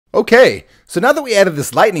Okay, so now that we added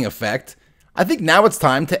this lightning effect, I think now it's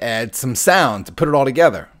time to add some sound to put it all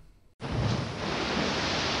together.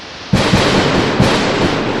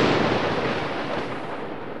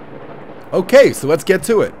 Okay, so let's get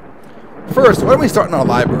to it. First, why don't we start in our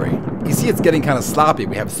library? You see it's getting kind of sloppy.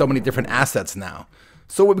 We have so many different assets now.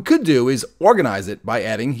 So what we could do is organize it by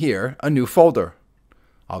adding here a new folder.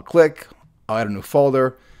 I'll click, I'll add a new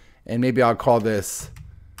folder, and maybe I'll call this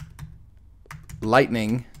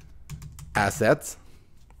Lightning Assets.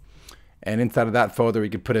 And inside of that folder, we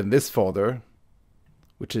could put in this folder,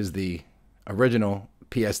 which is the original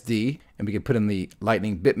PSD, and we could put in the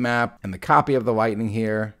lightning bitmap and the copy of the lightning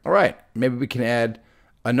here. All right, maybe we can add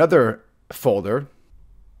another folder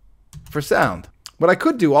for sound. What I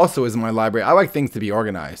could do also is in my library, I like things to be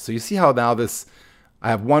organized. So you see how now I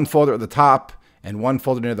have one folder at the top and one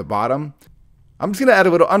folder near the bottom. I'm just gonna add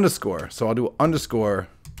a little underscore. So I'll do underscore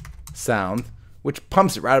sound, which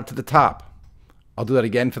pumps it right up to the top. I'll do that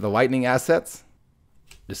again for the lightning assets.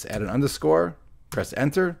 Just add an underscore, press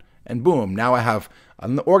enter, and boom, now I have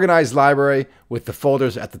an organized library with the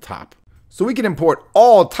folders at the top. So we can import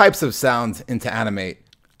all types of sounds into Animate.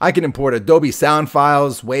 I can import Adobe sound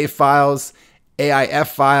files, WAV files, AIF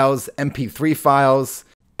files, MP3 files,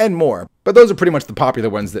 and more. But those are pretty much the popular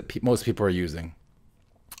ones that most people are using.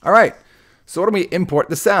 All right, so what do we import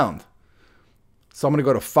the sound? So I'm gonna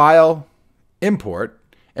go to File, Import,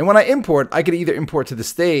 and when I import, I could either import to the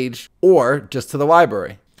stage or just to the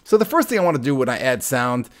library. So the first thing I want to do when I add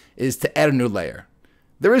sound is to add a new layer.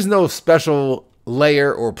 There is no special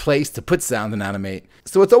layer or place to put sound in Animate,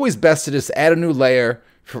 so it's always best to just add a new layer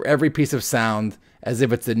for every piece of sound as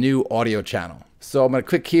if it's a new audio channel. So I'm going to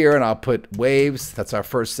click here and I'll put waves. That's our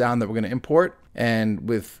first sound that we're going to import. And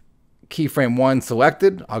with keyframe 1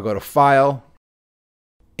 selected, I'll go to File,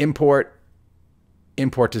 Import,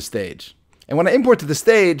 Import to Stage. And when I import to the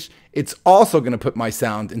stage, it's also going to put my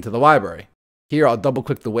sound into the library. Here I'll double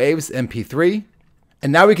click the waves, MP3,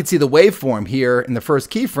 and now we can see the waveform here in the first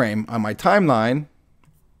keyframe on my timeline,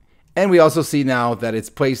 and we also see now that it's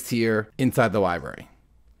placed here inside the library.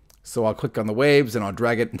 So I'll click on the waves and I'll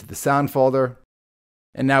drag it into the sound folder,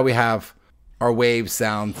 and now we have our wave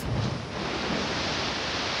sound.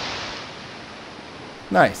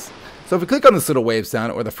 Nice. So if we click on this little wave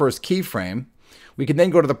sound or the first keyframe, we can then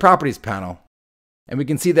go to the properties panel, and we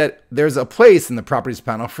can see that there's a place in the properties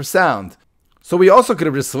panel for sound. So we also could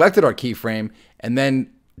have just selected our keyframe and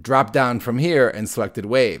then dropped down from here and selected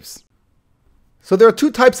waves. So there are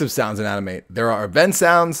two types of sounds in Animate. There are event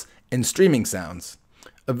sounds and streaming sounds.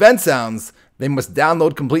 Event sounds, they must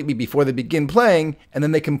download completely before they begin playing, and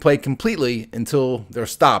then they can play completely until they're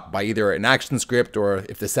stopped by either an action script or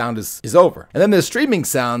if the sound is over. And then there's streaming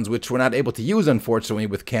sounds, which we're not able to use, unfortunately,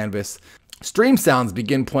 with Canvas. Stream sounds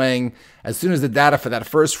begin playing as soon as the data for that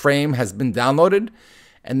first frame has been downloaded,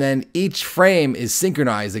 and then each frame is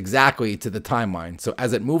synchronized exactly to the timeline. So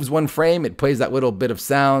as it moves one frame, it plays that little bit of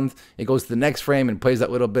sound. It goes to the next frame and plays that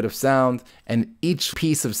little bit of sound, and each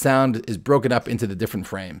piece of sound is broken up into the different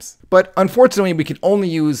frames. But unfortunately, we can only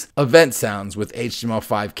use event sounds with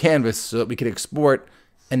HTML5 Canvas so that we can export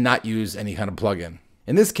and not use any kind of plugin.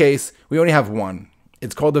 In this case, we only have one.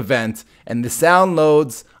 It's called event, and the sound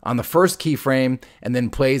loads on the first keyframe and then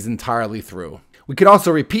plays entirely through. We could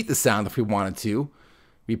also repeat the sound if we wanted to.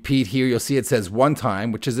 Repeat here, you'll see it says one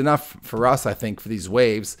time, which is enough for us, I think, for these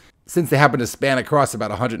waves, since they happen to span across about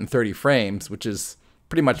 130 frames, which is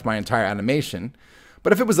pretty much my entire animation.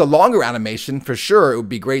 But if it was a longer animation, for sure, it would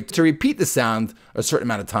be great to repeat the sound a certain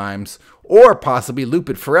amount of times, or possibly loop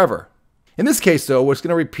it forever. In this case, though, we're just going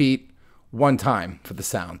to repeat one time for the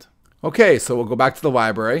sound. Okay, so we'll go back to the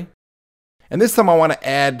library, and this time I want to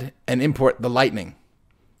add and import the lightning.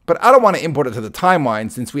 But I don't want to import it to the timeline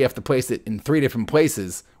since we have to place it in 3 different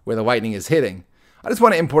places where the lightning is hitting. I just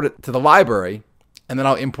want to import it to the library, and then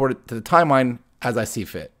I'll import it to the timeline as I see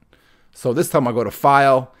fit. So this time I'll go to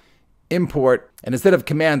File, Import, and instead of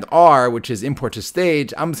Command R, which is Import to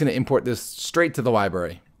Stage, I'm just going to import this straight to the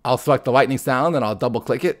library. I'll select the lightning sound and I'll double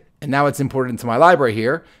click it, and now it's imported into my library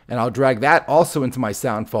here, and I'll drag that also into my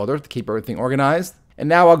sound folder to keep everything organized. And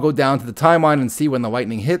now I'll go down to the timeline and see when the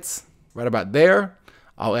lightning hits, right about there.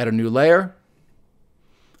 I'll add a new layer.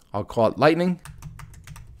 I'll call it lightning.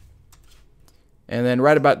 And then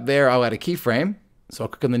right about there, I'll add a keyframe. So I'll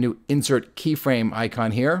click on the new insert keyframe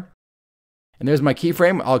icon here. And there's my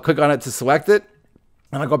keyframe. I'll click on it to select it,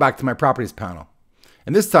 and I'll go back to my properties panel.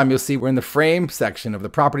 And this time you'll see we're in the frame section of the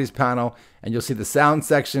properties panel, and you'll see the sound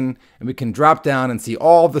section, and we can drop down and see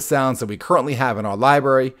all the sounds that we currently have in our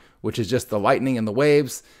library, which is just the lightning and the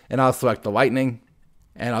waves. And I'll select the lightning,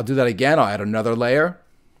 and I'll do that again. I'll add another layer.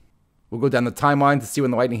 We'll go down the timeline to see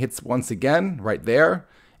when the lightning hits once again, right there.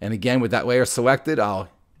 And again, with that layer selected, I'll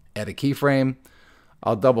add a keyframe.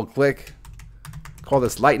 I'll double click, call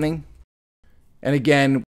this lightning. And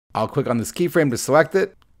again, I'll click on this keyframe to select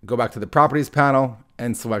it, go back to the properties panel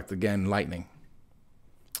and select again lightning.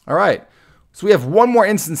 All right, so we have one more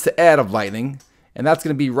instance to add of lightning, and that's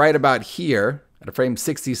going to be right about here at a frame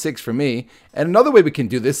 66 for me. And another way we can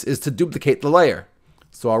do this is to duplicate the layer.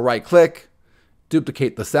 So I'll right click,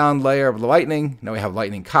 duplicate the sound layer of the lightning. Now we have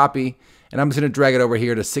lightning copy, and I'm just going to drag it over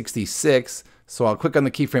here to 66. So I'll click on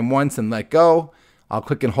the keyframe once and let go. I'll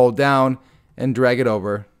click and hold down and drag it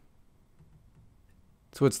over.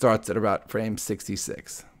 So it starts at about frame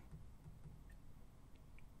 66.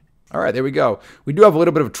 All right, there we go. We do have a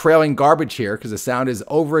little bit of trailing garbage here because the sound is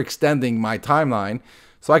overextending my timeline.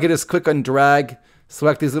 So I can just click and drag,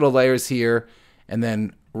 select these little layers here, and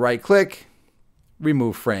then right click,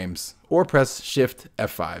 remove frames, or press Shift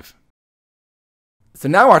F5. So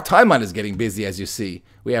now our timeline is getting busy, as you see.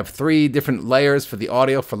 We have 3 different layers for the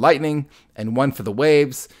audio for lightning and 1 for the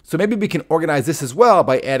waves. So maybe we can organize this as well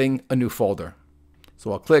by adding a new folder.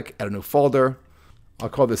 So I'll click add a new folder. I'll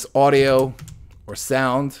call this audio or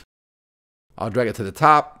sound. I'll drag it to the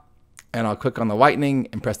top and I'll click on the lightning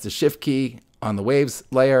and press the shift key on the waves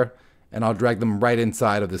layer and I'll drag them right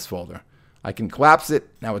inside of this folder. I can collapse it.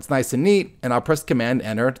 Now it's nice and neat, and I'll press Command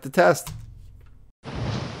Enter to test.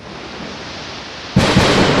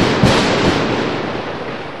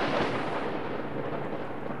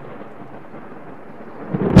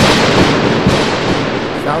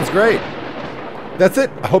 Sounds great. That's it.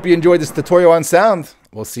 I hope you enjoyed this tutorial on sound.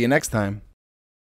 We'll see you next time.